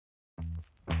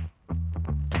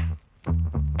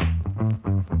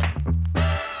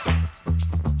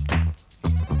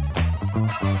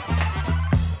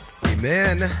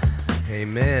Amen.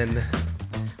 Amen.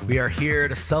 We are here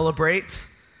to celebrate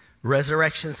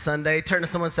Resurrection Sunday. Turn to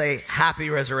someone and say, Happy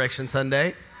Resurrection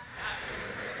Sunday.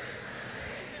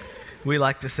 We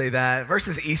like to say that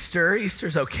versus Easter.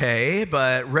 Easter's okay,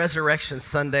 but Resurrection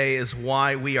Sunday is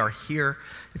why we are here.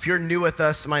 If you're new with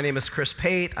us, my name is Chris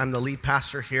Pate. I'm the lead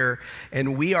pastor here,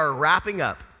 and we are wrapping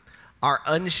up our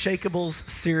Unshakables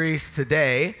series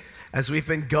today as we've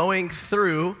been going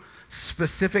through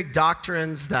specific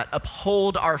doctrines that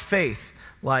uphold our faith,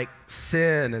 like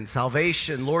sin and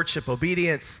salvation, lordship,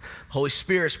 obedience, Holy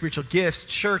Spirit, spiritual gifts,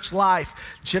 church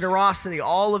life, generosity,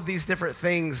 all of these different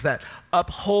things that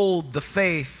uphold the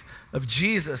faith of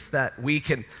Jesus that we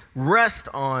can rest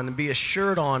on and be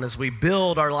assured on as we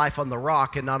build our life on the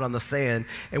rock and not on the sand.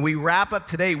 And we wrap up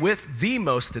today with the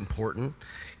most important,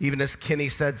 even as Kenny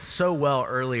said so well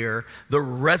earlier, the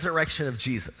resurrection of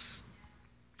Jesus.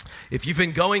 If you've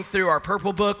been going through our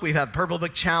Purple Book, we have Purple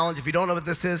Book Challenge. If you don't know what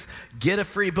this is, get a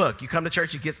free book. You come to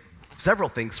church, you get several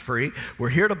things free. We're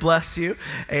here to bless you.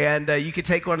 And you can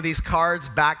take one of these cards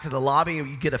back to the lobby and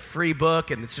you get a free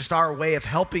book. And it's just our way of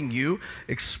helping you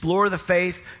explore the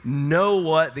faith, know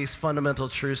what these fundamental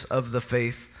truths of the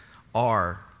faith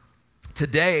are.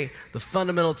 Today, the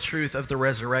fundamental truth of the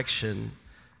resurrection,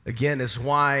 again, is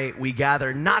why we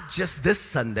gather not just this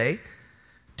Sunday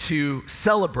to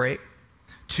celebrate,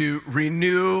 to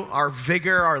renew our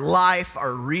vigor, our life,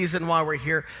 our reason why we're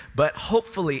here, but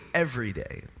hopefully every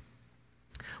day.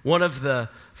 One of the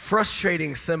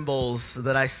frustrating symbols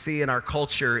that I see in our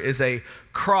culture is a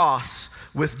cross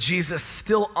with Jesus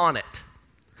still on it.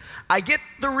 I get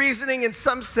the reasoning in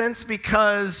some sense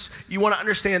because you want to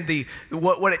understand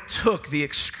what it took, the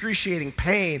excruciating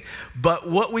pain, but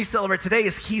what we celebrate today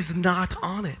is he's not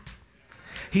on it.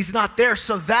 He's not there,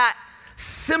 so that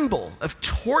symbol of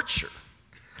torture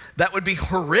that would be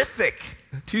horrific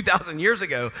 2,000 years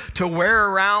ago to wear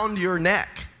around your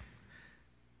neck,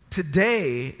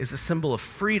 today is a symbol of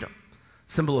freedom,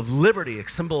 symbol of liberty, a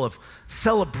symbol of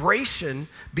celebration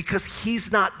because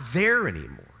he's not there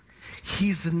anymore.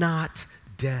 He's not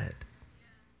dead.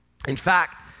 In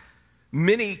fact,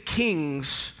 many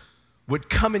kings would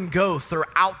come and go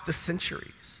throughout the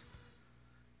centuries.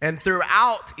 And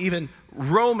throughout even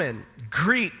Roman,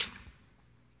 Greek,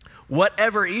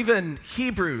 whatever, even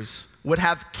Hebrews would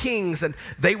have kings and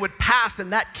they would pass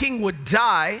and that king would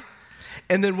die.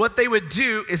 And then what they would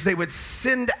do is they would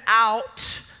send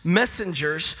out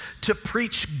messengers to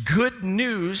preach good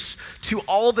news to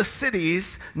all the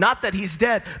cities, not that he's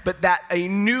dead, but that a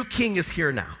new king is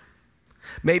here now.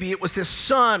 Maybe it was his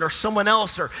son or someone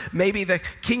else, or maybe the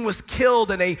king was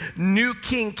killed and a new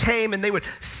king came, and they would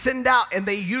send out, and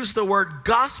they used the word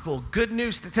gospel, good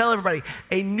news, to tell everybody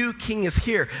a new king is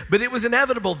here. But it was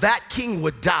inevitable that king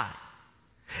would die,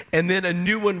 and then a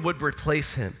new one would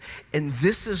replace him. And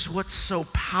this is what's so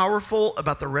powerful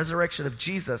about the resurrection of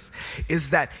Jesus, is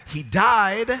that he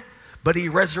died, but he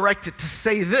resurrected to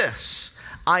say this: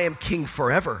 I am king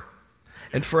forever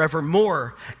and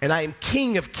forevermore, and I am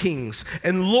King of kings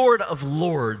and Lord of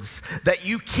lords, that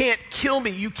you can't kill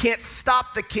me, you can't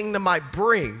stop the kingdom I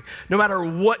bring, no matter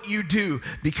what you do,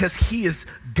 because he is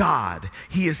God,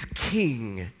 he is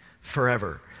king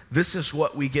forever. This is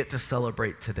what we get to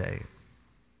celebrate today.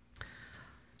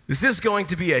 This is going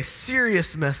to be a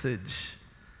serious message,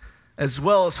 as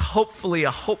well as hopefully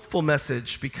a hopeful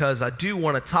message, because I do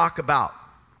want to talk about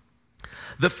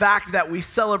the fact that we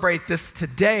celebrate this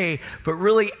today, but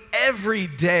really every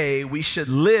day we should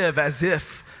live as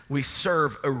if we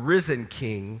serve a risen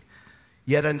king.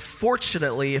 Yet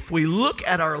unfortunately, if we look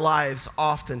at our lives,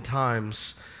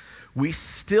 oftentimes we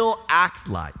still act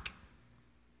like,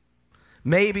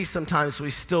 maybe sometimes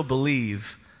we still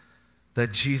believe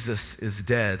that Jesus is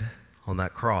dead on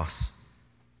that cross.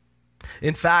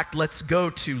 In fact, let's go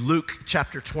to Luke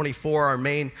chapter 24, our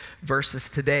main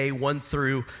verses today, 1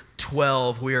 through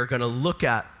 12. We are going to look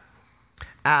at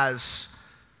as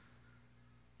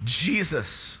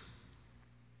Jesus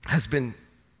has been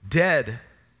dead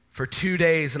for 2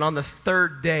 days, and on the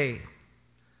third day,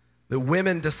 the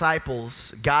women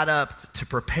disciples got up to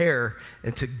prepare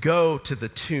and to go to the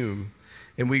tomb.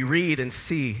 And we read and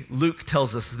see, Luke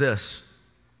tells us this: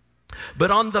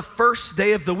 but on the first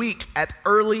day of the week at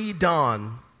early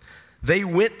dawn, they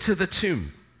went to the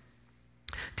tomb,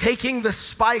 taking the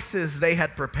spices they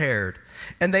had prepared,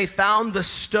 and they found the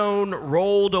stone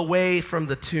rolled away from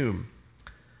the tomb.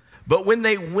 But when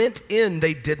they went in,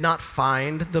 they did not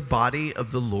find the body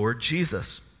of the Lord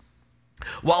Jesus.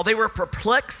 While they were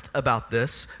perplexed about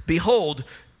this, behold,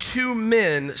 two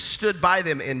men stood by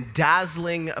them in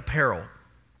dazzling apparel.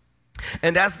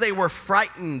 And as they were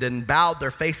frightened and bowed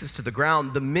their faces to the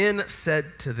ground, the men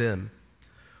said to them,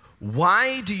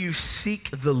 "Why do you seek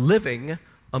the living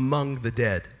among the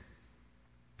dead?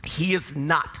 He is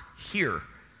not here,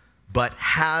 but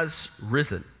has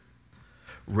risen.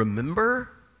 Remember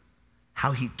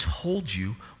how he told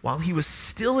you while he was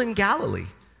still in Galilee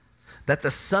that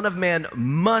the Son of Man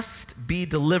must be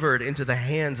delivered into the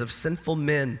hands of sinful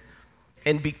men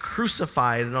and be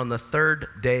crucified and on the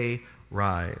third day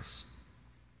rise."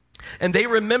 And they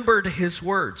remembered his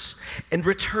words, and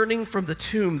returning from the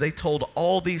tomb, they told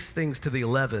all these things to the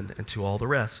 11 and to all the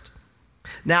rest.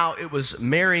 Now it was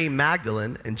Mary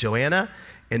Magdalene and Joanna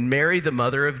and Mary, the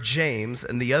mother of James,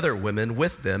 and the other women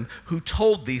with them who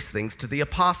told these things to the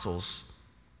apostles.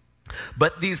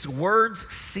 But these words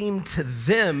seemed to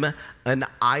them an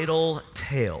idle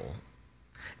tale,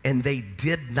 and they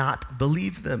did not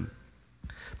believe them.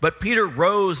 But Peter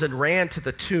rose and ran to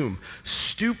the tomb.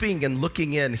 Stooping and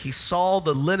looking in, he saw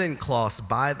the linen cloths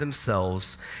by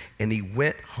themselves, and he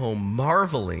went home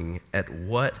marveling at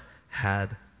what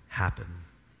had happened.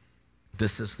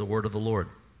 This is the word of the Lord.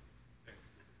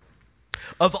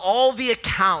 Of all the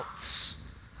accounts,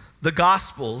 the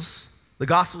Gospels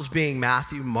being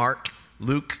Matthew, Mark,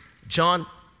 Luke, John,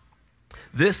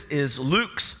 this is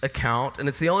Luke's account, and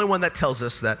it's the only one that tells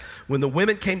us that when the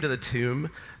women came to the tomb,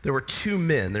 there were two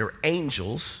men. They were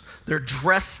angels. They're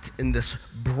dressed in this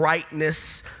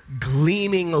brightness,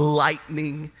 gleaming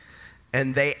lightning,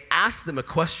 and they asked them a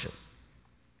question.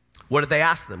 What did they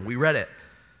ask them? We read it.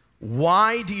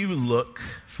 Why do you look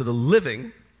for the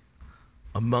living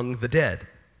among the dead?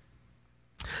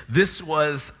 This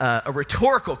was a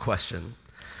rhetorical question.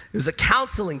 It was a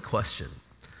counseling question.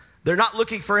 They're not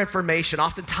looking for information.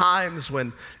 Oftentimes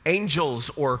when angels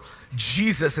or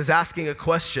Jesus is asking a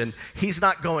question, he's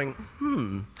not going,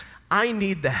 I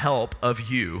need the help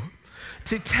of you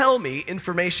to tell me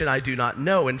information I do not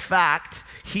know. In fact,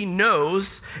 he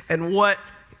knows, and what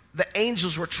the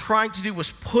angels were trying to do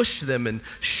was push them and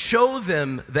show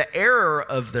them the error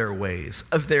of their ways,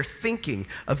 of their thinking,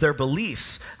 of their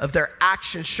beliefs, of their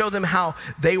actions, show them how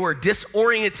they were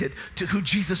disoriented to who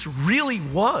Jesus really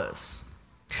was.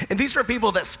 And these were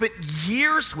people that spent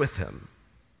years with him,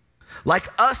 like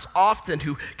us often,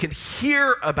 who can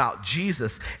hear about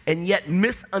Jesus and yet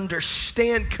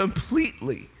misunderstand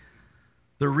completely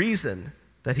the reason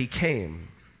that he came.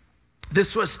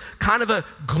 This was kind of a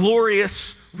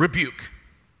glorious rebuke.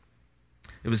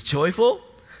 It was joyful,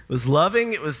 it was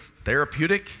loving, it was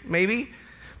therapeutic maybe,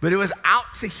 but it was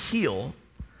out to heal,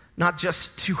 not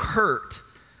just to hurt.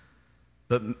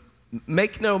 But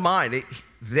make no mind,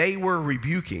 they were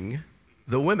rebuking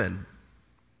the women.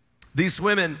 These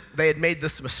women, they had made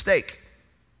this mistake.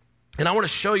 And I want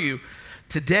to show you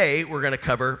today, we're going to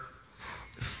cover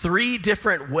 3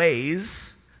 different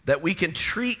ways that we can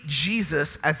treat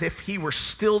Jesus as if he were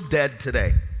still dead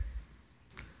today.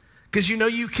 Because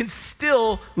you can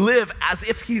still live as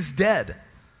if he's dead.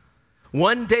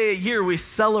 One day a year we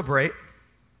celebrate,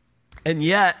 and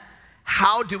yet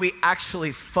how do we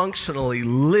actually functionally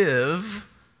live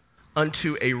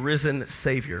unto a risen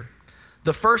Savior?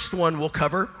 The first one we'll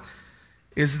cover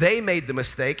is they made the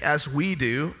mistake, as we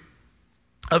do,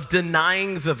 of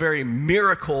denying the very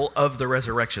miracle of the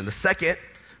resurrection. The second,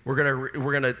 we're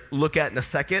gonna look at in a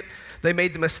second, they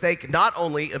made the mistake not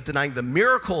only of denying the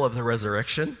miracle of the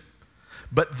resurrection,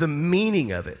 but the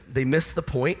meaning of it. They missed the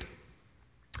point.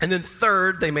 And then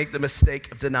third, they make the mistake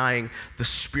of denying the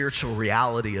spiritual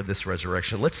reality of this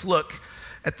resurrection. Let's look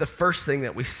at the first thing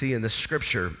that we see in this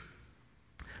scripture.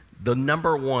 The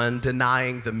number one,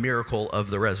 denying the miracle of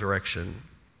the resurrection.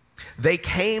 They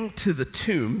came to the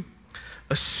tomb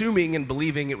assuming and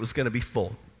believing it was going to be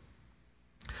full.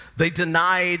 They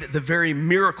denied the very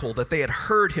miracle that they had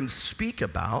heard him speak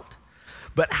about.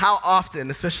 But how often,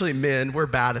 especially men, we're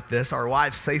bad at this. Our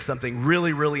wives say something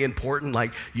really, really important,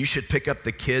 like you should pick up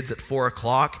the kids at 4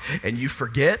 o'clock, and you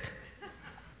forget.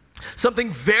 Something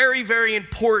very, very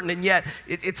important, and yet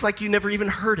it's like you never even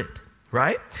heard it,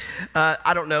 right?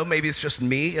 I don't know, maybe it's just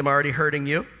me. Am I already hurting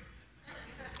you?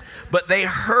 But they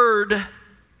heard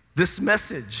this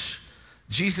message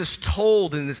Jesus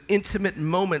told in these intimate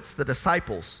moments the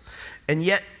disciples, and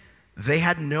yet they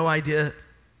had no idea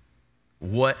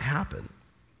what happened.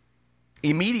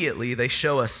 Immediately, they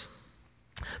show us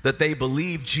that they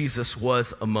believed Jesus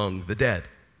was among the dead.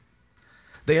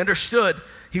 They understood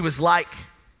he was like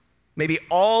maybe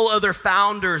all other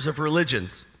founders of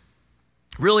religions,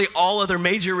 really all other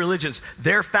major religions.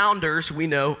 Their founders, we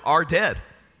know, are dead.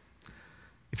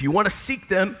 If you want to seek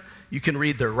them, you can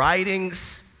read their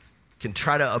writings, you can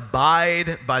try to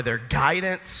abide by their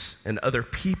guidance and other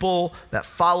people that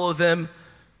follow them.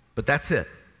 But that's it.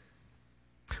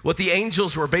 What the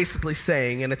angels were basically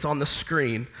saying, and it's on the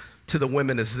screen to the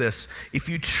women, is this: if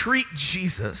you treat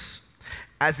Jesus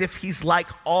as if he's like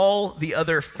all the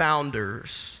other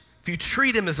founders, if you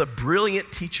treat him as a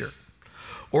brilliant teacher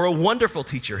or a wonderful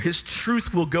teacher, his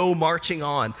truth will go marching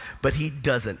on, but he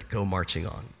doesn't go marching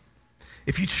on.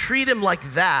 If you treat him like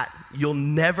that, you'll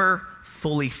never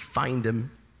fully find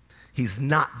him. He's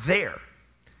not there.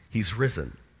 He's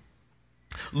risen.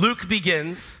 Luke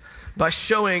begins by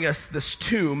showing us this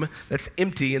tomb that's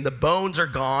empty and the bones are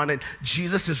gone and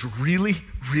Jesus is really,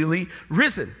 really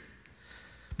risen.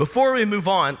 Before we move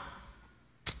on,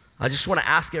 I just want to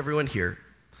ask everyone here,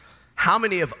 how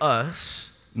many of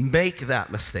us make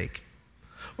that mistake?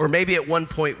 Or maybe at one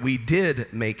point we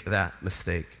did make that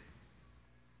mistake.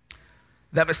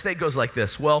 That mistake goes like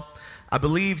this: well, I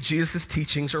believe Jesus'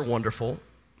 teachings are wonderful.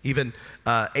 Even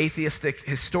atheistic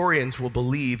historians will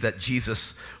believe that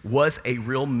Jesus was a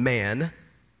real man.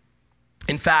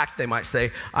 In fact, they might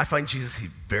say, I find Jesus a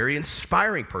very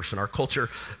inspiring person. Our culture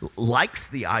likes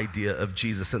the idea of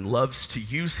Jesus and loves to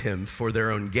use him for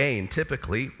their own gain,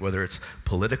 typically, whether it's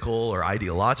political or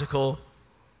ideological.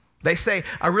 They say,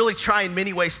 I really try in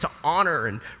many ways to honor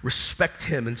and respect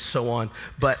him and so on,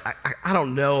 but I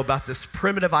don't know about this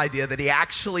primitive idea that he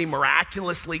actually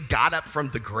miraculously got up from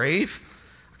the grave.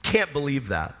 Can't believe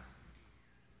that.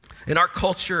 In our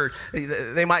culture,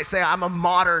 they might say, I'm a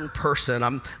modern person.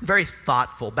 I'm very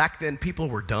thoughtful. Back then, people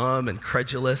were dumb and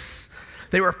credulous.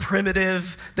 They were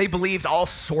primitive. They believed all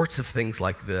sorts of things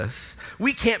like this.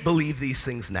 We can't believe these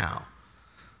things now.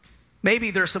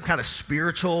 Maybe there's some kind of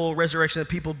spiritual resurrection that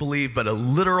people believe, but a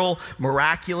literal,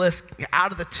 miraculous,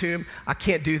 out of the tomb, I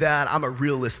can't do that. I'm a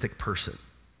realistic person.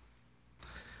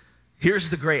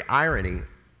 Here's the great irony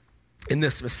in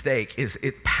this mistake is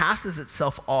it passes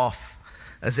itself off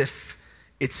as if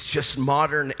it's just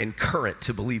modern and current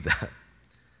to believe that.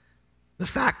 The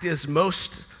fact is,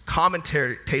 most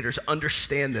commentators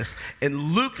understand this, and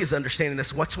Luke is understanding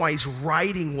this. That's why he's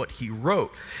writing what he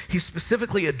wrote. He's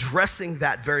specifically addressing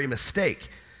that very mistake.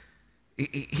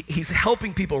 He's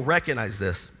helping people recognize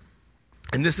this.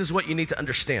 And this is what you need to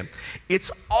understand. It's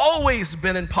always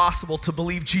been impossible to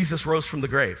believe Jesus rose from the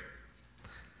grave.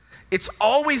 It's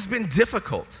always been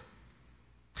difficult.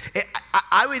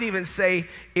 I would even say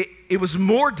it was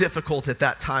more difficult at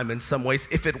that time in some ways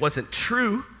if it wasn't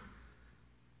true,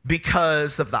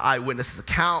 because of the eyewitnesses'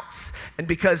 accounts and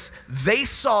because they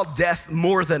saw death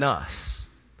more than us.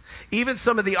 Even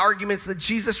some of the arguments that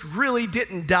Jesus really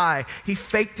didn't die, he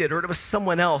faked it, or it was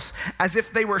someone else, as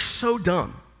if they were so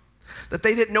dumb that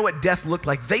they didn't know what death looked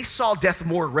like. They saw death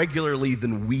more regularly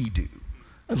than we do,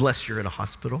 unless you're in a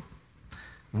hospital.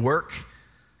 Work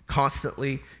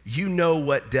constantly, you know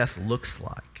what death looks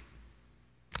like.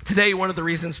 Today, one of the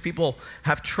reasons people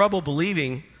have trouble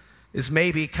believing is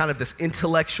maybe kind of this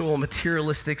intellectual,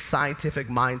 materialistic, scientific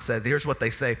mindset. Here's what they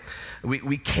say: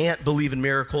 we can't believe in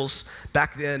miracles.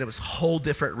 Back then, it was a whole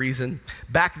different reason.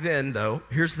 Back then, though,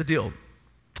 here's the deal.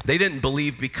 They didn't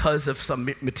believe because of some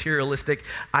materialistic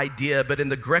idea, but in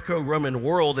the Greco-Roman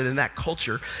world and in that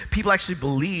culture, people actually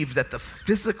believed that the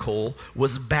physical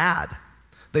was bad.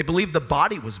 They believed the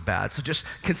body was bad. So just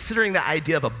considering the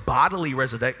idea of a bodily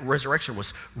resurrection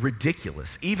was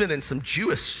ridiculous, even in some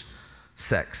Jewish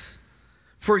sects.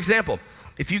 For example,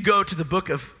 if you go to the book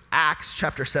of Acts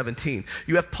chapter 17,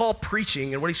 you have Paul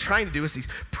preaching, and what he's trying to do is he's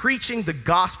preaching the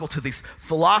gospel to these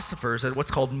philosophers at what's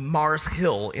called Mars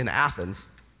Hill in Athens.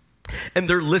 And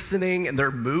they're listening and they're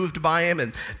moved by him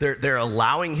and they're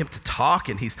allowing him to talk,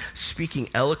 and he's speaking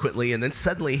eloquently. And then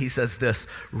suddenly he says this: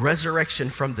 resurrection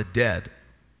from the dead.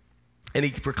 And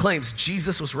he proclaims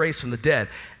Jesus was raised from the dead.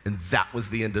 And that was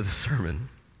the end of the sermon.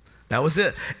 That was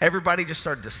it. Everybody just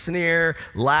started to sneer,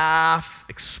 laugh,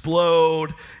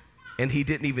 explode, and he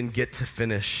didn't even get to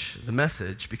finish the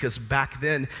message because back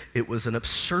then it was an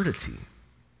absurdity.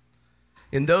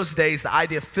 In those days, the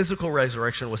idea of physical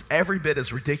resurrection was every bit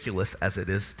as ridiculous as it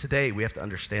is today. We have to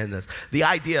understand this. The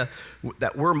idea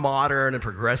that we're modern and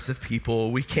progressive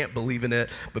people, we can't believe in it,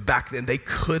 but back then they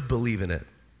could believe in it,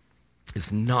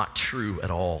 is not true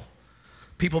at all.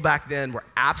 People back then were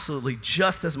absolutely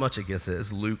just as much against it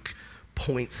as Luke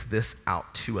points this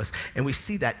out to us. And we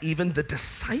see that even the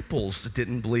disciples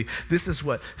didn't believe. This is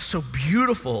what's so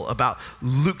beautiful about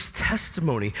Luke's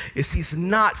testimony is he's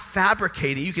not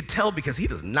fabricating. You could tell because he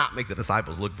does not make the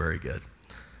disciples look very good,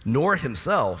 nor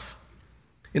himself.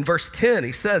 In verse 10,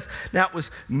 he says, now it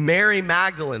was Mary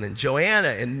Magdalene and Joanna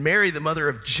and Mary, the mother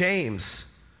of James.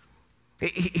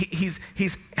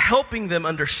 He's helping them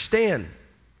understand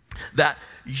that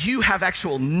you have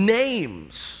actual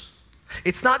names.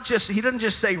 It's not just, he doesn't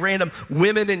just say random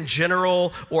women in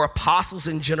general or apostles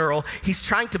in general. He's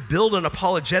trying to build an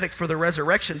apologetic for the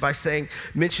resurrection by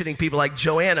mentioning people like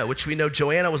Joanna, which we know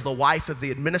Joanna was the wife of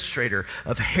the administrator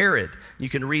of Herod. You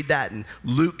can read that in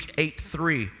Luke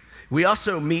 8:3. We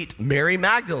also meet Mary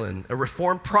Magdalene, a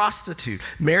reformed prostitute,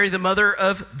 Mary, the mother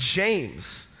of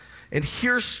James. And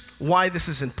here's why this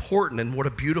is important and what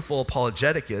a beautiful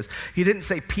apologetic is. He didn't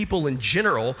say people in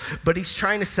general, but he's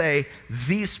trying to say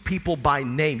these people by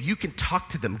name. You can talk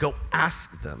to them, go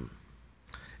ask them.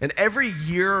 And every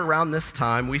year around this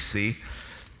time we see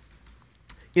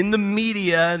in the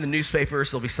media and the newspapers,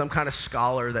 there'll be some kind of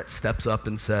scholar that steps up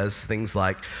and says things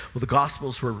like, well, the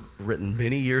Gospels were written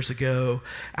many years ago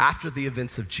after the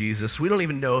events of Jesus. We don't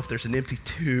even know if there's an empty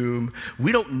tomb.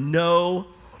 We don't know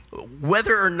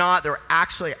whether or not there are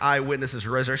actually eyewitnesses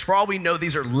of resurrection. For all we know,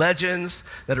 these are legends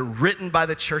that are written by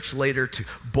the church later to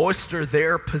bolster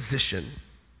their position.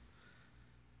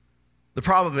 The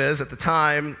problem is, at the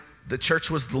time, the church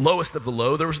was the lowest of the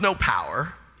low. There was no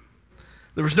power.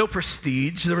 There was no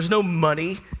prestige. There was no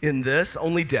money in this,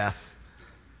 only death.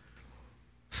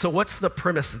 So what's the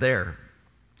premise there?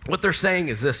 What they're saying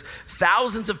is this: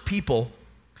 thousands of people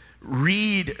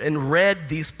read and read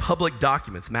these public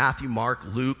documents. Matthew, Mark,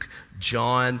 Luke,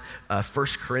 John, 1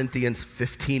 Corinthians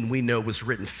 15, we know was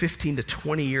written 15 to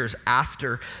 20 years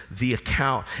after the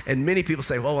account. And many people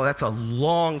say, well, that's a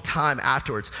long time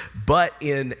afterwards. But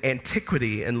in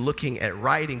antiquity and looking at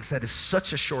writings, that is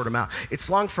such a short amount. It's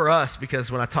long for us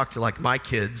because when I talk to like my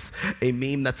kids, a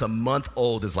meme that's a month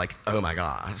old is like, oh my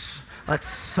gosh, that's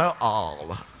so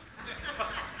old.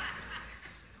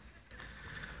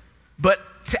 But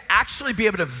to actually be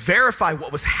able to verify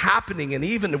what was happening, and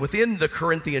even within the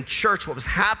Corinthian church, what was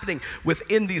happening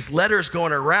within these letters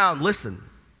going around, listen,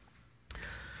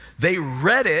 they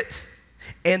read it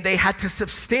and they had to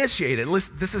substantiate it.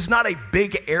 Listen, this is not a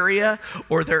big area,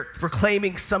 or they're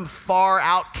proclaiming some far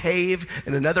out cave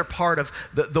in another part of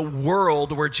the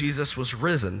world where Jesus was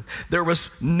risen. There was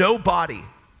no body.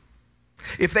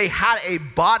 If they had a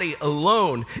body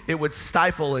alone, it would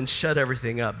stifle and shut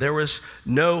everything up. There was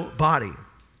no body.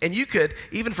 And you could,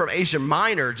 even from Asia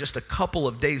Minor, just a couple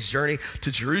of days' journey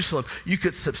to Jerusalem, you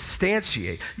could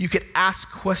substantiate, you could ask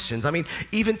questions. I mean,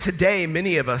 even today,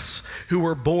 many of us who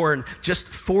were born just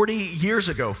 40 years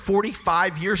ago,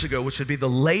 45 years ago, which would be the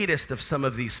latest of some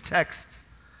of these texts,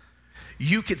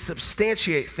 you could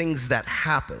substantiate things that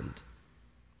happened.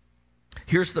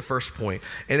 Here's the first point,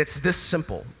 and it's this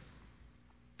simple.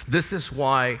 This is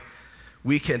why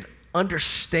we can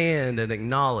understand and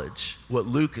acknowledge what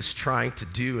Luke is trying to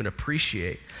do and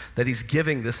appreciate that he's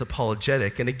giving this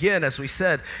apologetic. And again, as we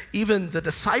said, even the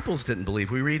disciples didn't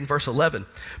believe. We read in verse 11,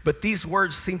 but these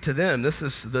words seem to them, this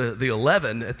is the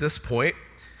 11 at this point,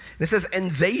 and it says, and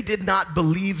they did not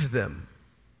believe them.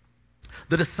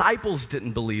 The disciples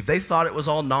didn't believe. They thought it was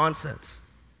all nonsense.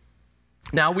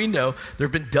 Now we know there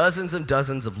have been dozens and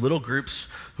dozens of little groups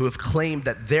who have claimed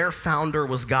that their founder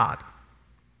was God.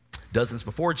 Dozens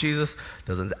before Jesus,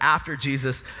 dozens after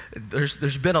Jesus.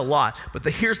 There's been a lot. But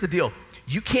here's the deal.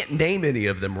 You can't name any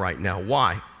of them right now.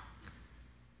 Why?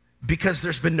 Because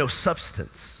there's been no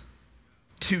substance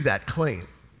to that claim.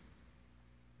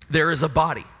 There is a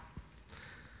body.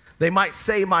 They might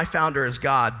say my founder is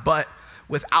God, but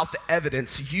without the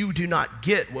evidence, you do not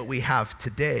get what we have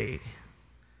today.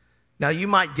 Now, you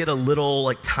might get a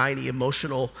little tiny,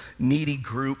 emotional, needy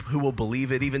group who will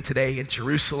believe it even today in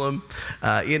Jerusalem.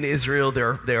 In Israel,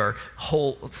 there are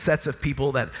whole sets of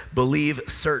people that believe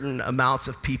certain amounts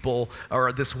of people,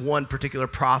 or this one particular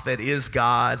prophet is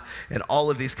God, and all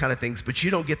of these kind of things. But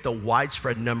you don't get the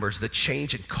widespread numbers, the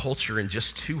change in culture in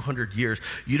just 200 years.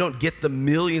 You don't get the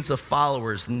millions of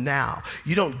followers now.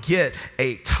 You don't get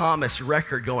a Thomas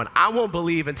record going, I won't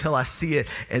believe until I see it.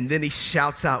 And then he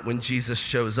shouts out when Jesus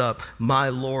shows up, my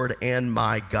Lord and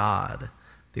my God.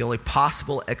 The only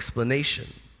possible explanation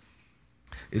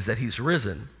is that he's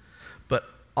risen, but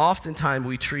oftentimes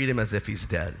we treat him as if he's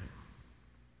dead.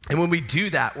 And when we do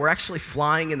that, we're actually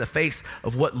flying in the face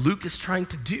of what Luke is trying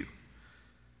to do.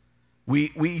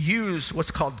 We use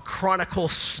what's called chronological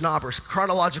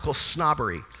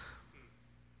snobbery.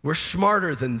 We're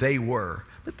smarter than they were.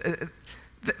 But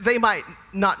they might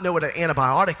not know what an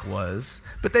antibiotic was,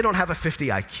 but they don't have a 50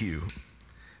 IQ.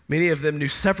 Many of them knew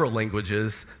several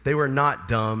languages. They were not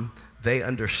dumb. They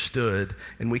understood.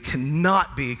 And we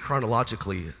cannot be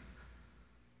chronologically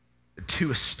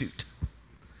too astute.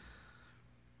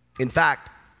 In fact,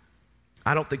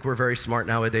 I don't think we're very smart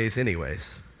nowadays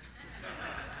anyways.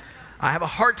 I have a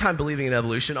hard time believing in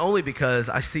evolution only because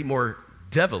I see more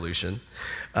devolution.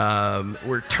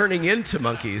 We're turning into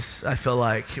monkeys, I feel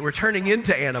like. We're turning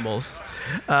into animals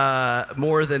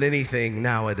more than anything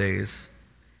nowadays.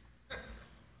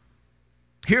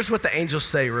 Here's what the angels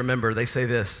say, remember, they say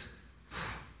this.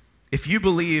 If you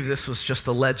believe this was just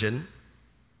a legend,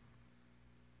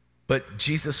 but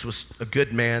Jesus was a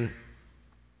good man,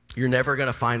 you're never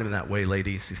gonna find him that way,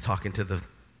 ladies. He's talking to the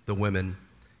women.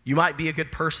 You might be a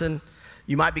good person,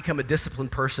 you might become a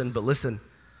disciplined person, but listen,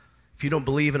 if you don't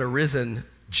believe in a risen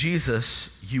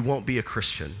Jesus, you won't be a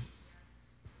Christian.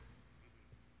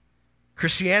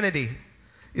 Christianity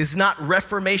is not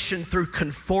reformation through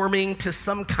conforming to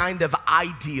some kind of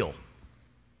ideal.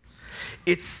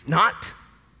 It's not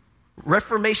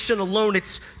reformation alone,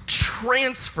 it's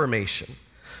transformation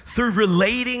through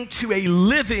relating to a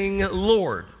living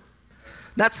Lord.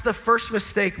 That's the first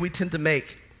mistake we tend to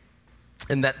make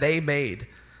and that they made.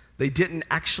 They didn't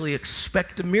actually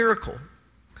expect a miracle.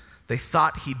 They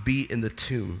thought he'd be in the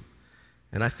tomb.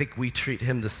 And I think we treat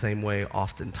him the same way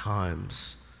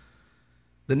oftentimes.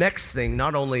 The next thing,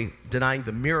 not only denying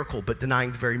the miracle, but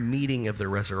denying the very meaning of the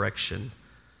resurrection.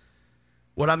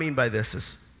 What I mean by this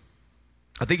is,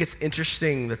 I think it's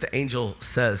interesting that the angel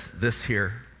says this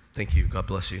here. Thank you, God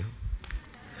bless you.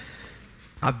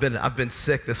 I've been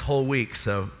sick this whole week,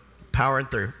 so powering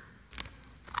through.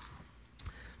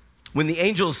 When the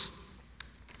angels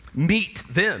meet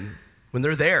them, when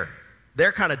they're there,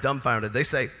 they're kind of dumbfounded. They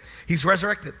say, he's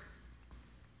resurrected.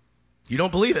 You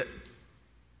don't believe it.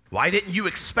 Why didn't you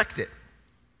expect it?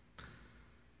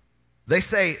 They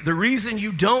say, the reason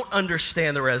you don't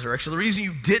understand the resurrection, the reason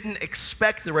you didn't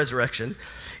expect the resurrection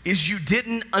is you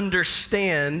didn't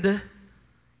understand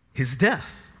his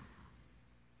death.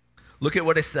 Look at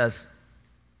what it says.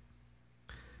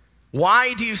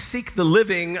 Why do you seek the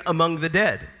living among the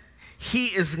dead? He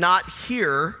is not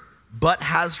here, but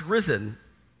has risen.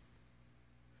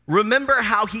 Remember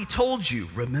how he told you.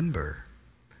 Remember,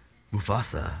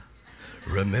 Mufasa,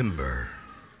 remember.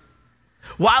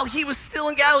 While he was still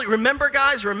in Galilee, remember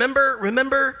guys,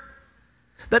 remember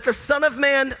that the Son of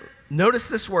Man, notice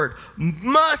this word,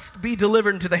 must be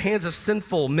delivered into the hands of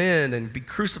sinful men and be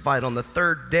crucified on the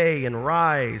third day and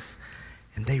rise.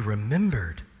 And they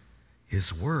remembered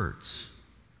his words.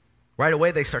 Right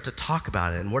away they start to talk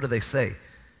about it, and what do they say?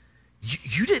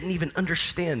 You didn't even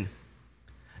understand,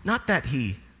 not that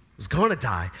he was going to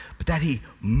die, but that he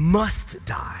must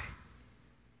die.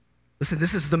 Listen,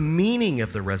 this is the meaning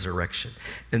of the resurrection,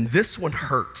 and this one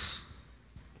hurts.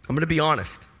 I'm going to be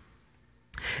honest.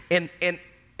 And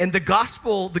the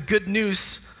gospel, the good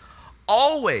news,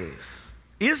 always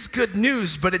is good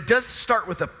news, but it does start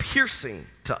with a piercing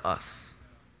to us.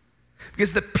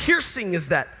 Because the piercing is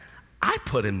that I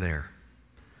put him there.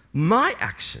 My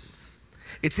actions.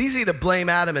 It's easy to blame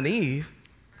Adam and Eve.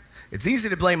 It's easy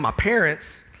to blame my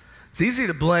parents. It's easy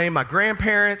to blame my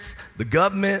grandparents, the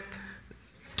government,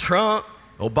 Trump,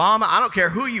 Obama. I don't care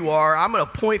who you are. I'm going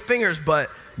to point fingers, but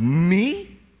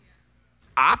me?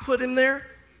 I put him there?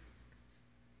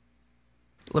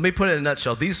 Let me put it in a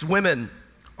nutshell. These women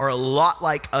are a lot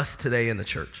like us today in the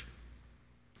church.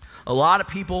 A lot of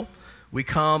people, we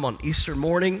come on Easter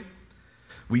morning.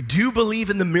 We do believe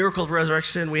in the miracle of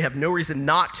resurrection. We have no reason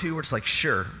not to. We're just like,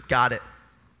 sure, got it.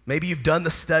 Maybe you've done the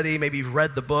study. Maybe you've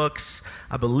read the books.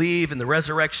 I believe in the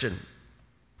resurrection.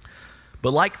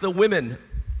 But like the women,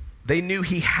 they knew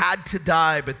he had to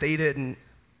die, but they didn't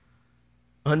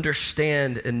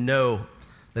understand and know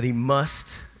that he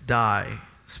must die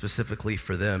specifically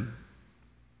for them.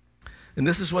 And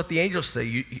this is what the angels say.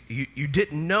 You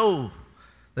didn't know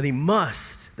that he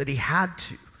must, that he had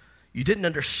to. You didn't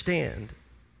understand.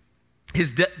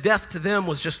 His death to them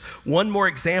was just one more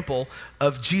example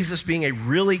of Jesus being a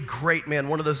really great man,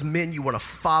 one of those men you want to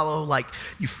follow, like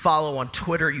you follow on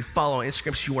Twitter, you follow on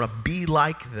Instagram, so you want to be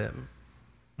like them.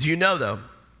 Do you know, though,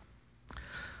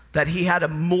 that he had a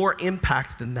more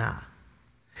impact than that?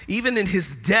 Even in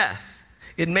his death,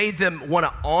 it made them want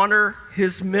to honor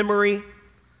his memory,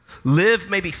 live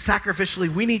maybe sacrificially.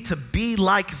 We need to be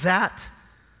like that.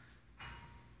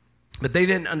 But they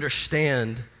didn't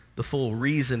understand the full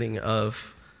reasoning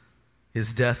of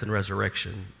his death and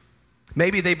resurrection.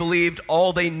 Maybe they believed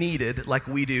all they needed, like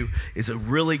we do, is a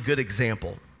really good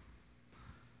example.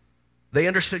 They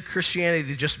understood Christianity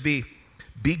to just be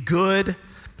good,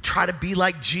 try to be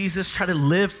like Jesus, try to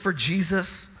live for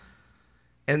Jesus.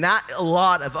 And that, a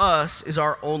lot of us, is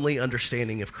our only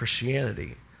understanding of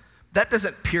Christianity. That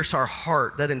doesn't pierce our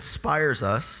heart, that inspires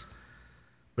us,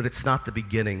 but it's not the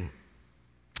beginning.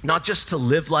 Not just to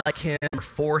live like him or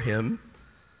for him.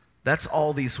 That's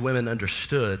all these women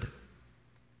understood.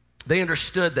 They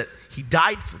understood that he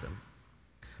died for them.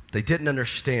 They didn't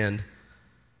understand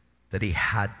that he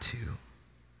had to.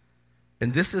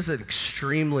 And this is an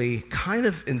extremely kind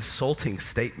of insulting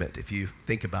statement if you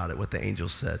think about it, what the angel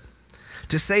said.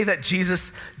 To say that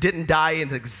Jesus didn't die as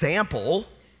an example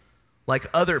like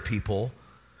other people,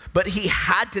 but he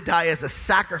had to die as a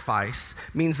sacrifice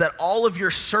means that all of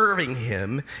your serving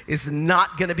him is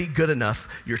not gonna be good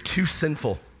enough. You're too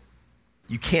sinful.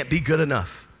 You can't be good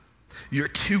enough. You're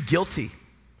too guilty.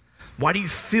 Why do you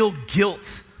feel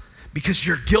guilt? Because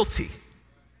you're guilty.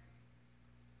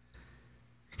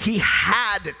 He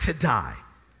had to die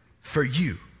for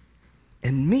you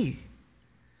and me.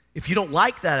 If you don't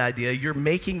like that idea, you're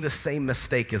making the same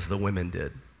mistake as the women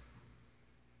did.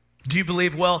 Do you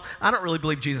believe, well, I don't really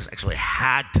believe Jesus actually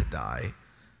had to die.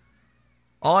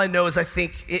 All I know is I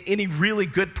think any really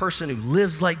good person who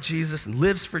lives like Jesus and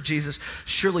lives for Jesus,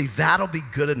 surely that'll be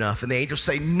good enough. And the angels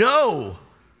say, no,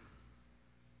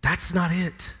 that's not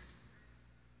it.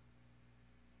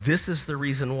 This is the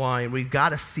reason why, and we've got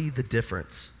to see the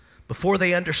difference. Before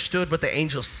they understood what the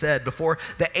angels said, before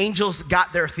the angels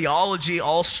got their theology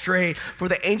all straight, before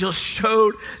the angels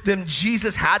showed them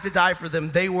Jesus had to die for them,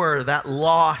 they were that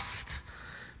lost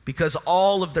because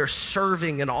all of their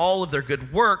serving and all of their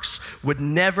good works would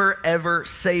never, ever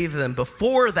save them.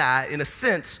 Before that, in a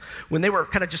sense, when they were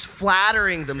kind of just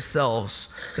flattering themselves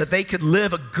that they could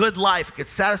live a good life, could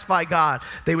satisfy God,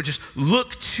 they would just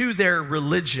look to their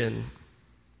religion.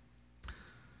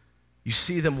 You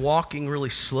see them walking really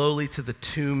slowly to the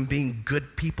tomb, being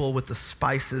good people with the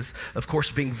spices, of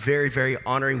course, being very, very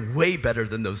honoring, way better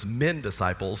than those men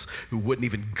disciples who wouldn't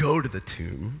even go to the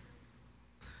tomb.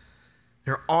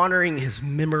 They're honoring his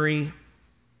memory.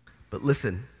 But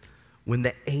listen, when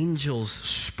the angels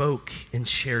spoke and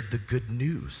shared the good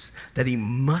news that he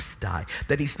must die,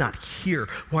 that he's not here,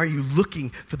 why are you looking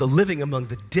for the living among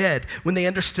the dead? When they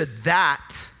understood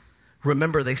that,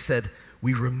 remember, they said,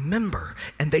 we remember.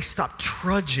 And they stopped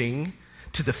trudging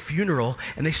to the funeral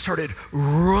and they started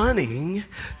running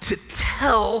to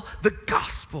tell the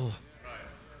gospel.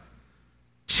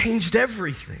 Changed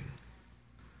everything.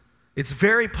 It's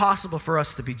very possible for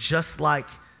us to be just like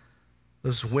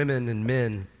those women and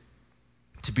men,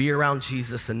 to be around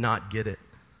Jesus and not get it.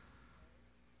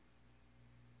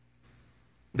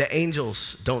 The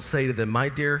angels don't say to them, my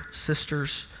dear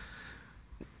sisters,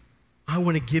 I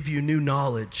want to give you new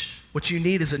knowledge. What you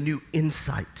need is a new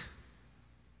insight.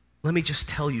 Let me just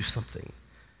tell you something.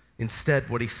 Instead,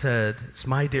 what he said is,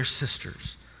 my dear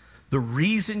sisters, the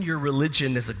reason your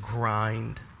religion is a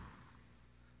grind,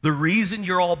 the reason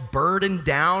you're all burdened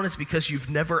down is because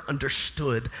you've never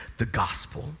understood the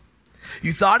gospel.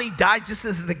 You thought he died just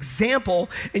as an example,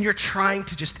 and you're trying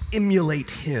to just emulate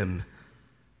him.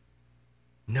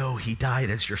 No, he died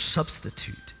as your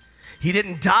substitute. He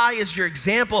didn't die as your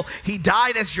example. He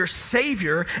died as your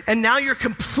Savior, and now you're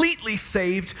completely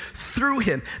saved through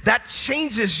him. That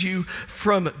changes you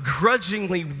from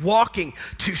grudgingly walking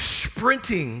to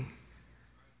sprinting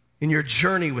in your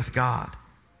journey with God.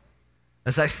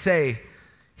 As I say,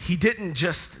 he didn't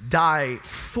just die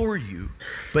for you,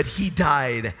 but he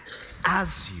died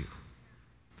as you.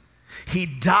 He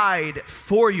died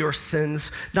for your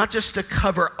sins, not just to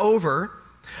cover over,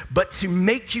 but to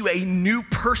make you a new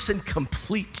person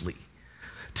completely,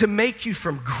 to make you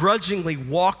from grudgingly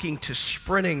walking to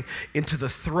sprinting into the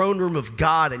throne room of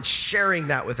God and sharing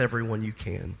that with everyone you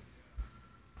can.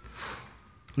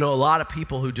 You know, a lot of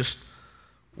people who just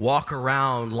walk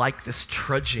around like this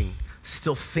trudging,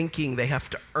 still thinking they have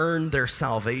to earn their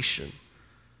salvation,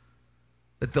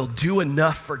 that they'll do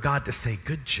enough for God to say,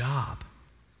 good job.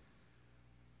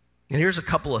 And here's a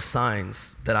couple of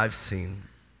signs that I've seen.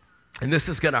 And this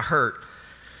is gonna hurt.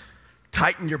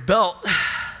 Tighten your belt.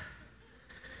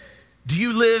 Do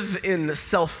you live in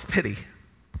self-pity?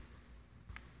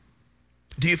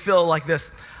 Do you feel like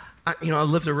this? I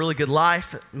lived a really good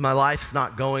life. My life's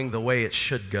not going the way it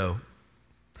should go.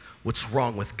 What's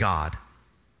wrong with God?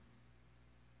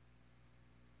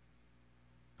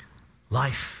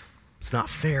 Life is not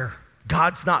fair.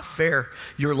 God's not fair.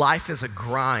 Your life is a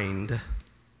grind.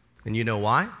 And you know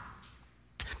why?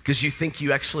 Because you think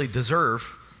you actually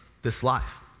deserve this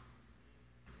life.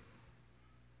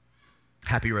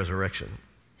 Happy resurrection.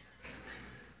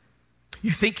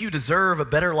 You think you deserve a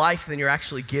better life than you're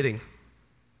actually getting.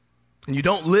 And you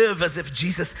don't live as if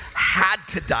Jesus had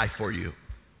to die for you.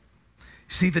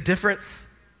 See the difference?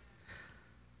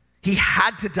 He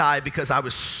had to die because I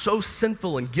was so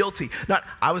sinful and guilty.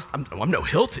 I'm no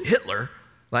Hitler.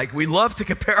 Like, we love to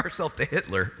compare ourselves to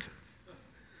Hitler.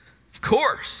 Of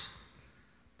course.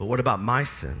 But what about my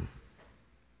sin?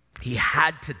 He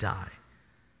had to die.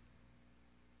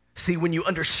 See, when you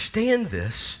understand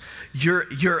this,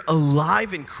 you're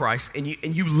alive in Christ and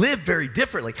you live very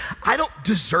differently. I don't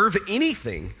deserve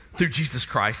anything through Jesus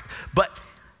Christ, but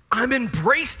I'm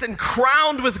embraced and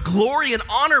crowned with glory and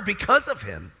honor because of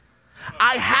him.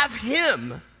 I have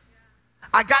him.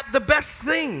 I got the best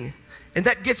thing. And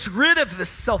that gets rid of this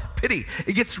self-pity.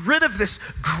 It gets rid of this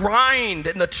grind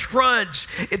and the trudge.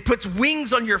 It puts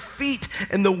wings on your feet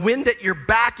and the wind at your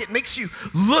back. It makes you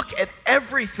look at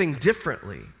everything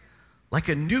differently, like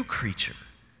a new creature,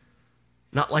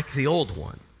 not like the old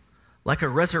one, like a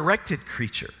resurrected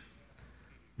creature,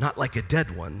 not like a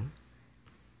dead one.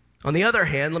 On the other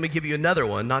hand, let me give you another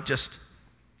one, not just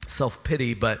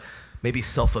self-pity, but maybe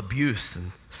self-abuse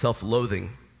and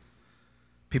self-loathing.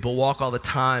 People walk all the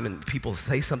time and people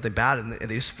say something bad and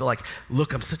they just feel like,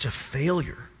 look, I'm such a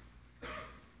failure.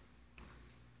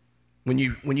 When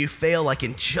you fail like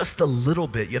in just a little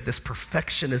bit, you have this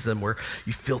perfectionism where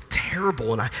you feel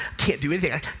terrible and I can't do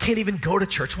anything. I can't even go to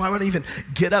church. Why would I even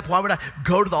get up? Why would I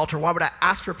go to the altar? Why would I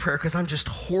ask for prayer? Because I'm just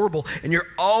horrible. And you're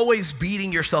always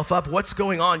beating yourself up. What's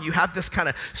going on? You have this kind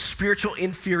of spiritual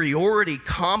inferiority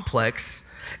complex.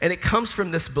 And it comes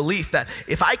from this belief that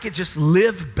if I could just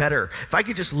live better, if I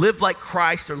could just live like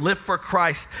Christ or live for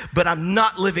Christ, but I'm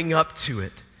not living up to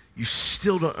it, you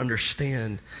still don't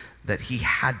understand that he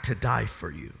had to die for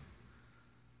you.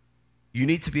 You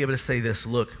need to be able to say this,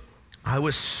 look, I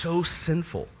was so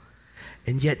sinful,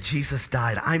 and yet Jesus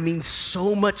died. I mean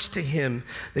so much to him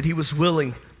that he was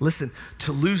willing, listen,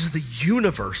 to lose the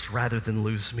universe rather than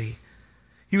lose me.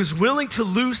 He was willing to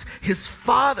lose his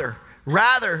Father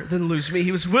rather than lose me.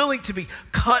 He was willing to be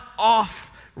cut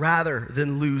off rather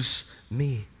than lose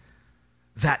me.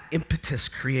 That impetus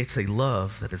creates a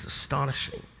love that is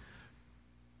astonishing.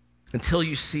 Until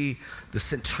you see the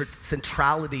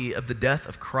centrality of the death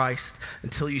of Christ,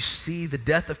 until you see the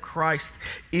death of Christ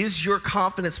is your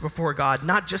confidence before God,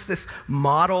 not just this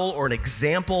model or an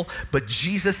example, but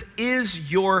Jesus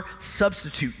is your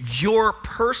substitute, your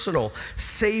personal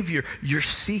Savior. You're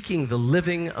seeking the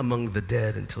living among the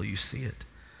dead until you see it.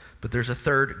 But there's a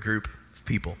third group of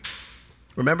people.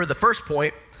 Remember the first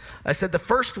point, I said the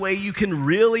first way you can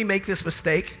really make this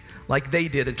mistake like they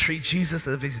did and treat Jesus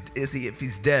if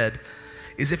he's dead,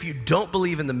 is if you don't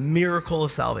believe in the miracle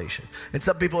of salvation. And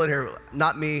some people in here,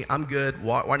 not me, I'm good.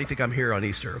 Why do you think I'm here on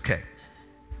Easter? Okay.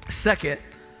 Second,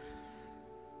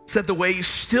 said the way you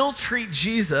still treat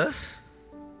Jesus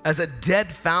as a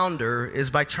dead founder is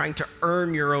by trying to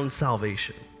earn your own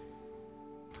salvation.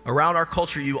 Around our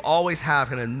culture, you always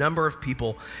have a number of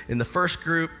people in the first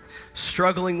group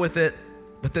struggling with it,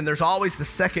 but then there's always the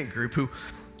second group who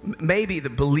maybe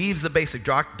that believes the basic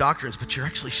doctrines, but you're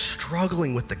actually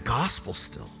struggling with the gospel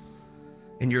still.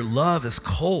 And your love is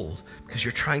cold because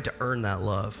you're trying to earn that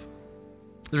love.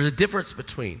 There's a difference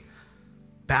between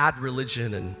bad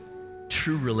religion and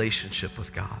true relationship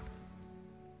with God.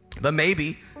 But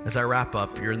maybe, as I wrap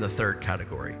up, you're in the third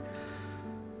category.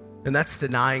 And that's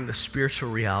denying the spiritual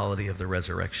reality of the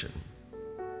resurrection.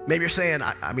 Maybe you're saying,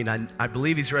 I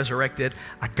believe he's resurrected.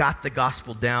 I got the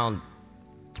gospel down.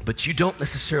 But you don't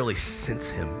necessarily sense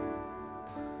him,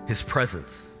 his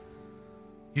presence.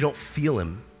 You don't feel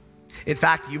him. In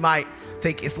fact, you might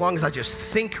think, as long as I just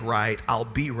think right, I'll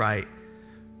be right.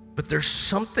 But there's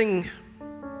something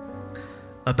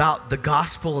about the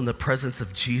gospel and the presence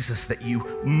of Jesus that you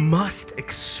must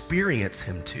experience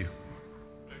him too.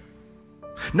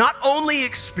 Not only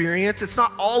experience, it's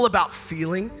not all about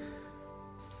feeling,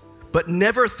 but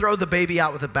never throw the baby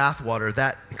out with the bathwater.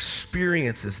 That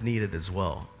experience is needed as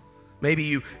well. Maybe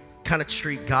you kind of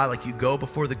treat God like you go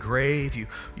before the grave, you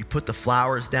put the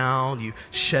flowers down, you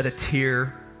shed a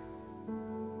tear.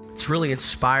 It's really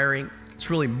inspiring, it's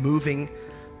really moving,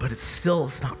 but it's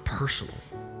not personal.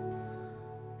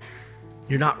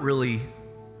 You're not really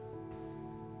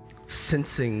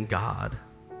sensing God.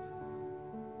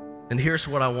 And here's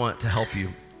what I want to help you.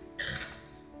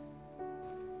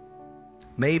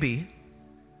 Maybe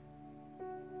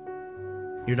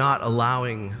you're not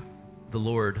allowing the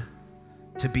Lord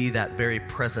to be that very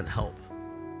present help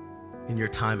in your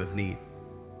time of need.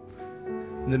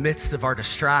 In the midst of our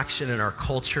distraction and our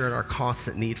culture and our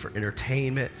constant need for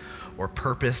entertainment or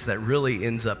purpose that really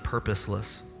ends up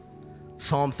purposeless.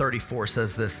 Psalm 34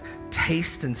 says this,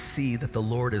 taste and see that the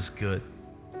Lord is good.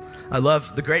 I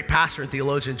love the great pastor and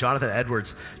theologian Jonathan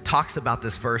Edwards talks about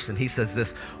this verse, and he says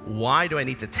this, why do I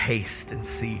need to taste and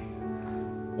see?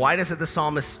 Why doesn't the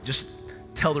psalmist just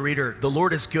tell the reader, the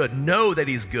Lord is good, know that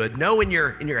he's good, know in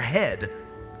your head?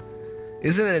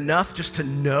 Isn't it enough just to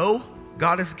know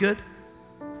God is good?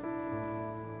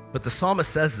 But the psalmist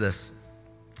says this,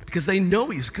 because they know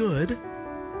he's good,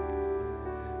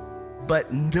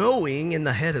 but knowing in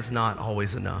the head is not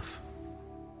always enough.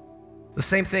 The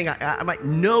same thing, I might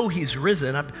know he's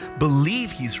risen, I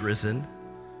believe he's risen,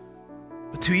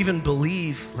 but to even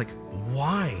believe like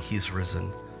why he's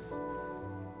risen.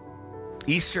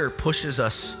 Easter pushes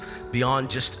us beyond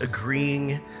just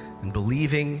agreeing and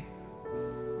believing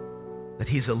that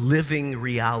he's a living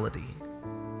reality,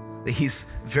 that he's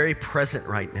very present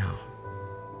right now.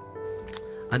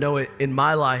 I know in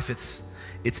my life,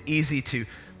 it's easy to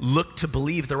look to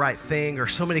believe the right thing, or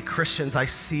so many Christians I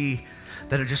see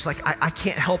that are just like, I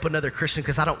can't help another Christian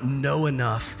because I don't know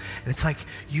enough. And it's like,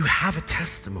 you have a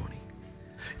testimony.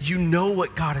 You know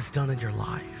what God has done in your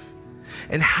life.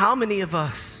 And how many of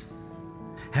us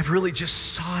have really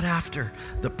just sought after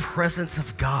the presence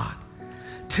of God,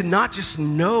 to not just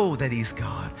know that he's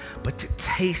God, but to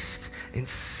taste and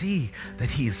see that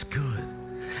he is good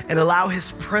and allow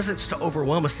his presence to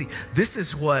overwhelm us. See, this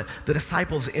is what the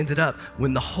disciples ended up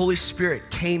when the Holy Spirit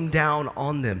came down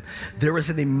on them. There was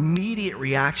an immediate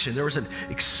reaction. There was an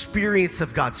experience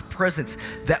of God's presence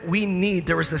that we need.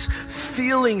 There was this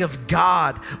feeling of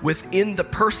God within the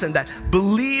person that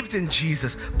believed in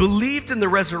Jesus, believed in the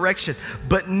resurrection,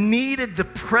 but needed the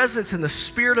presence and the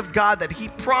Spirit of God that he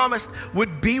promised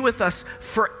would be with us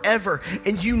forever.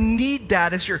 And you need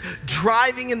that as you're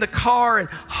driving in the car and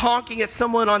honking at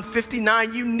someone on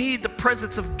 59. You need the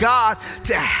presence of God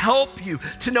to help you,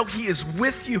 to know he is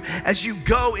with you as you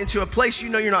go into a place you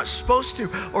know you're not supposed to,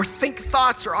 or think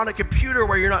thoughts, or on a computer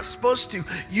where you're not supposed to.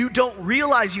 You don't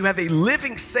realize you have a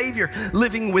living Savior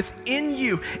living within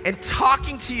you and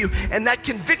talking to you. And that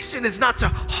conviction is not to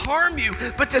harm you,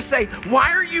 but to say,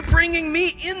 why are you bringing me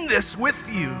in this with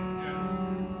you?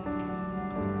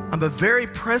 I'm a very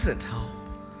present help.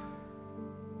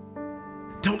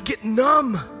 Don't get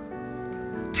numb.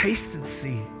 Taste and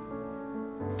see.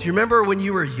 Do you remember when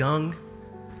you were young,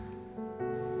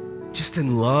 just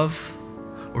in love,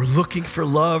 or looking for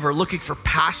love, or looking for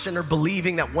passion, or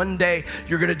believing that one day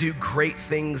you're gonna do great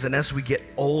things, and as we get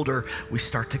older, we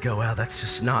start to go, wow, that's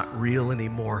just not real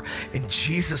anymore. And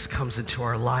Jesus comes into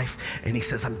our life and he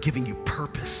says, I'm giving you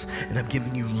purpose, and I'm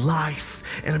giving you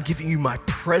life, and I'm giving you my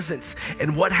presence.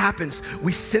 And what happens?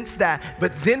 We sense that,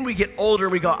 but then we get older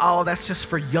and we go, oh, that's just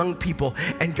for young people.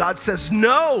 And God says,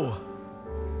 no,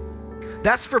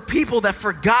 that's for people that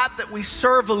forgot that we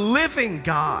serve a living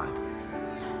God.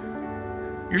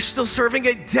 You're still serving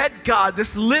a dead God.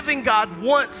 This living God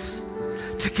wants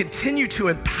to continue to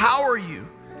empower you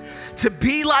to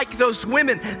be like those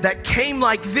women that came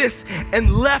like this and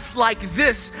left like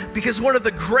this, because one of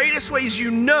the greatest ways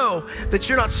you know that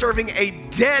you're not serving a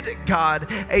dead God,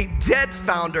 a dead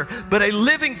founder, but a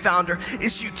living founder,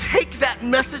 is you take that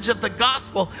message of the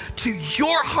gospel to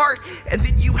your heart, and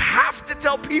then you have to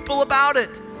tell people about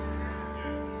it.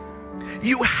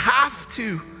 You have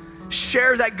to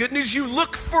share that good news. You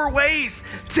look for ways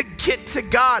to get to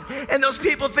God. And those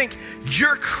people think,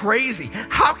 you're crazy.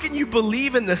 How can you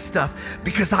believe in this stuff?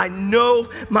 Because I know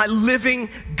my living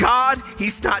God,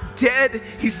 he's not dead.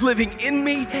 He's living in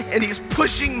me, and he's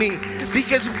pushing me,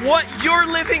 because what you're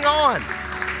living on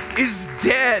is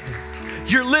dead.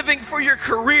 You're living for your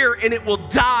career and it will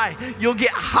die. You'll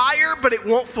get higher, but it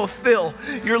won't fulfill.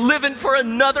 You're living for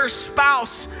another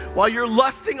spouse while you're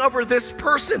lusting over this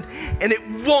person, and it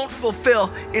won't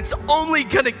fulfill. It's only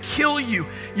gonna kill you.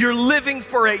 You're living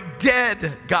for a dead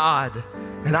God,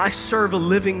 and I serve a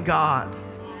living God.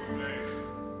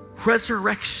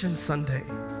 Resurrection Sunday.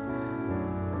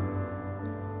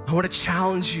 I want to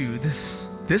challenge you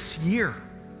this year,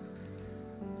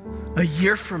 a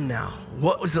year from now,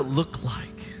 what does it look like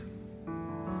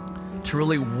to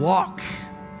really walk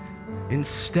in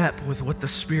step with what the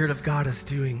Spirit of God is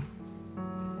doing,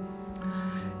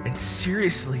 and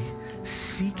seriously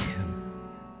seek him?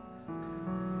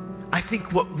 I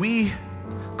think what we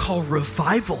call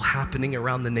revival happening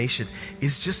around the nation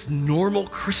is just normal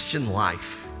Christian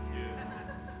life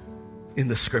in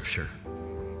the scripture.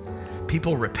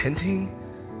 People repenting,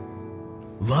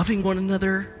 loving one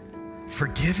another,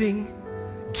 forgiving,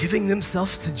 giving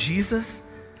themselves to Jesus,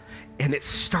 and it's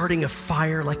starting a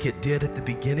fire like it did at the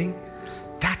beginning.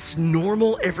 That's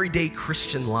normal, everyday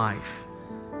Christian life.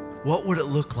 What would it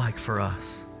look like for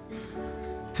us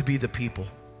to be the people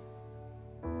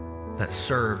that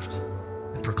served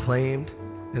and proclaimed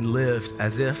and lived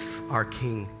as if our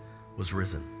King was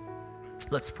risen?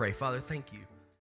 Let's pray. Father, thank you.